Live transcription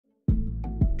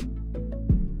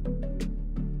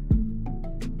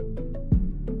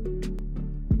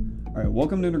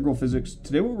Welcome to Integral Physics.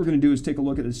 Today what we're going to do is take a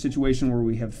look at the situation where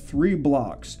we have three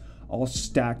blocks all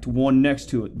stacked one next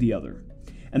to the other.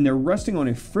 And they're resting on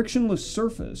a frictionless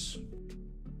surface.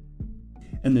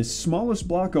 And this smallest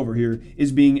block over here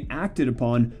is being acted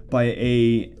upon by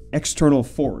an external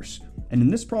force. And in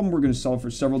this problem we're going to solve for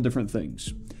several different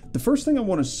things. The first thing I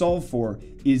want to solve for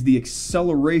is the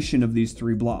acceleration of these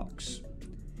three blocks.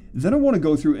 Then I want to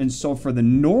go through and solve for the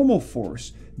normal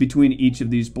force between each of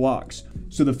these blocks.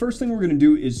 So the first thing we're going to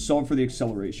do is solve for the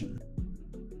acceleration.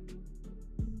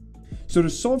 So to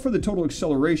solve for the total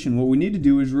acceleration, what we need to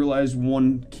do is realize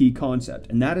one key concept,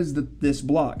 and that is that this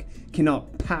block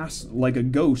cannot pass like a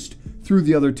ghost through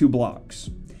the other two blocks.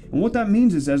 And what that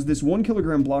means is as this 1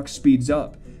 kilogram block speeds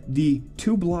up, the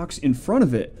two blocks in front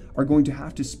of it are going to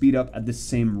have to speed up at the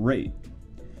same rate.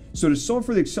 So to solve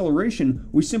for the acceleration,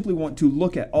 we simply want to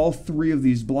look at all three of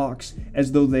these blocks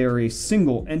as though they are a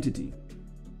single entity.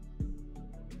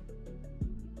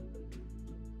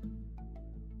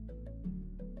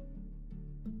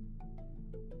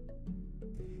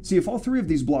 See, if all three of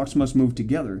these blocks must move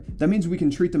together, that means we can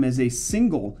treat them as a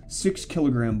single 6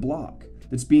 kilogram block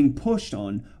that's being pushed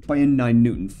on by a 9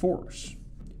 Newton force.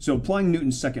 So applying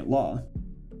Newton's second law,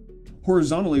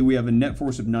 horizontally we have a net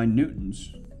force of 9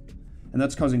 newtons, and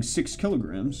that's causing 6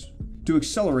 kilograms to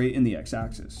accelerate in the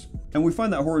x-axis. And we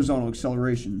find that horizontal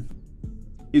acceleration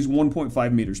is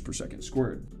 1.5 meters per second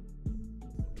squared.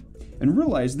 And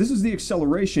realize this is the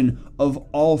acceleration of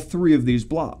all three of these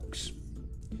blocks.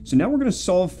 So now we're going to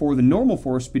solve for the normal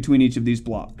force between each of these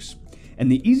blocks.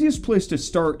 And the easiest place to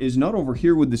start is not over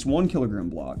here with this 1 kilogram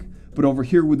block, but over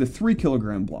here with the 3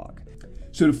 kilogram block.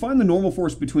 So to find the normal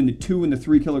force between the 2 and the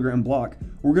 3 kilogram block,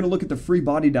 we're going to look at the free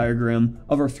body diagram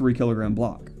of our 3 kilogram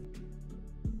block.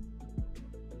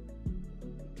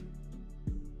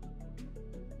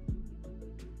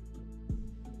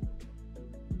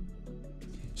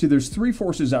 See, there's three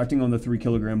forces acting on the 3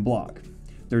 kilogram block.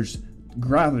 There's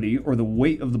gravity, or the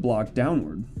weight of the block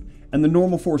downward, and the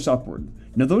normal force upward.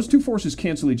 Now those two forces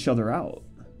cancel each other out,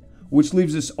 which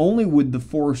leaves us only with the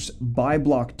force by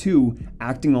block 2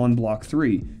 acting on block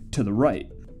 3 to the right.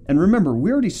 And remember,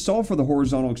 we already solved for the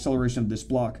horizontal acceleration of this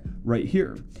block right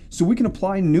here. So we can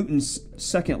apply Newton's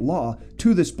second law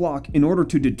to this block in order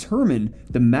to determine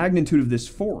the magnitude of this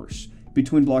force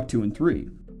between block 2 and 3.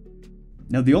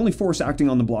 Now the only force acting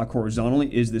on the block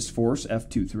horizontally is this force,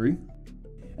 F23,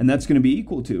 and that's going to be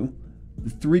equal to the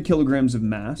 3 kilograms of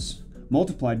mass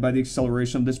multiplied by the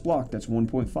acceleration of this block, that's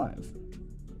 1.5.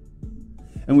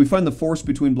 And we find the force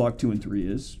between block 2 and 3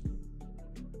 is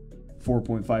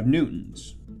 4.5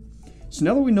 newtons. So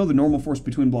now that we know the normal force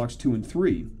between blocks 2 and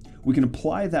 3, we can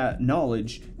apply that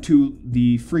knowledge to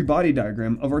the free body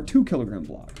diagram of our 2 kilogram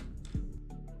block.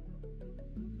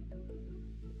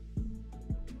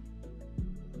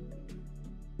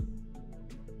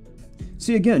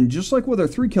 See, again, just like with our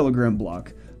 3 kilogram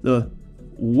block, the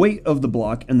weight of the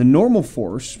block and the normal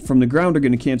force from the ground are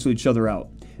going to cancel each other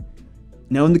out.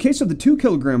 Now in the case of the 2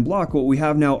 kilogram block, what we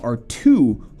have now are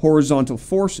two horizontal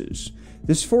forces.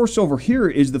 This force over here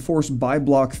is the force by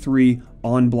block 3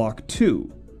 on block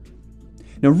 2.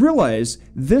 Now realize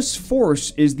this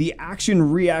force is the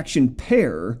action-reaction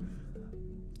pair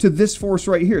to this force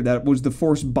right here. That was the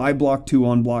force by block 2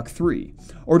 on block 3.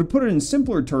 Or to put it in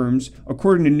simpler terms,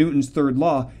 according to Newton's third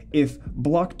law, if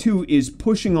block 2 is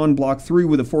pushing on block 3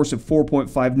 with a force of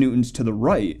 4.5 newtons to the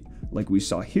right, like we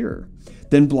saw here,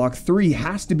 then block 3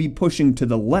 has to be pushing to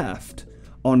the left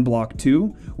on block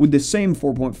 2 with the same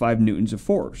 4.5 newtons of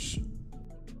force.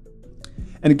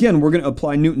 And again, we're going to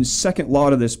apply Newton's second law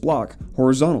to this block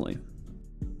horizontally.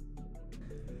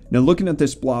 Now looking at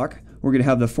this block, we're going to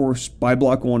have the force by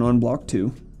block 1 on block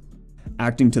 2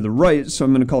 acting to the right, so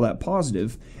I'm going to call that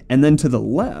positive, and then to the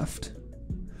left,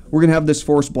 we're going to have this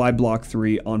force by block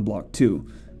 3 on block 2.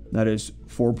 That is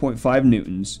 4.5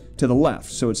 newtons to the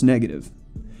left, so it's negative.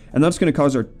 And that's going to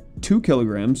cause our 2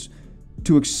 kilograms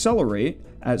to accelerate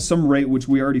at some rate which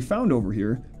we already found over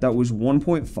here. That was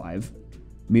 1.5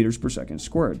 meters per second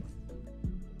squared.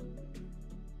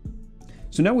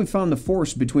 So now we've found the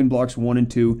force between blocks 1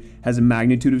 and 2 has a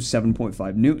magnitude of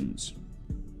 7.5 newtons.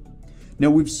 Now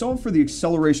we've solved for the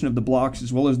acceleration of the blocks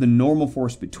as well as the normal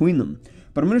force between them.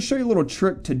 But I'm going to show you a little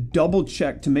trick to double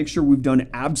check to make sure we've done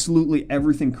absolutely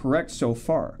everything correct so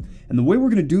far. And the way we're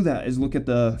going to do that is look at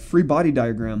the free body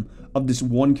diagram of this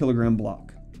 1 kilogram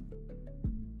block.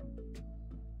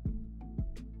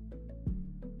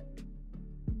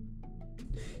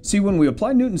 See, when we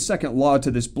apply Newton's second law to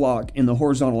this block in the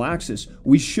horizontal axis,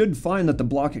 we should find that the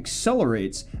block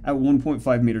accelerates at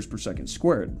 1.5 meters per second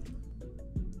squared.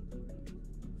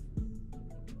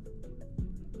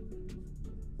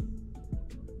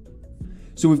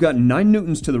 So we've got 9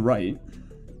 newtons to the right,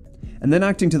 and then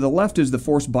acting to the left is the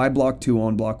force by block 2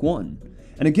 on block 1.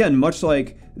 And again, much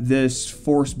like this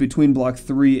force between block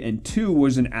 3 and 2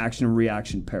 was an action and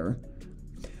reaction pair,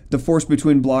 the force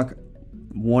between block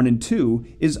 1 and 2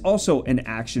 is also an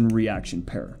action-reaction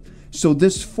pair. So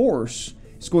this force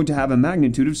is going to have a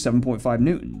magnitude of 7.5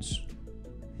 newtons,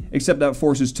 except that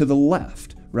force is to the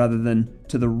left rather than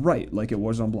to the right like it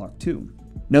was on block 2.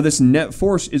 Now this net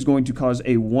force is going to cause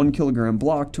a 1 kilogram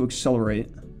block to accelerate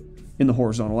in the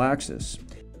horizontal axis.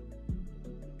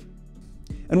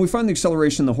 And we find the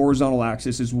acceleration in the horizontal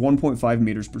axis is 1.5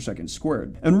 meters per second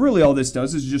squared. And really all this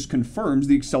does is just confirms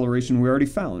the acceleration we already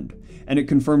found. And it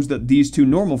confirms that these two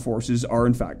normal forces are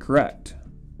in fact correct.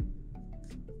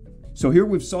 So here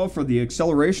we've solved for the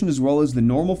acceleration as well as the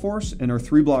normal force in our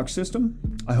 3-block system.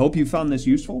 I hope you found this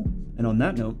useful. And on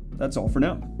that note, that's all for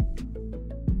now.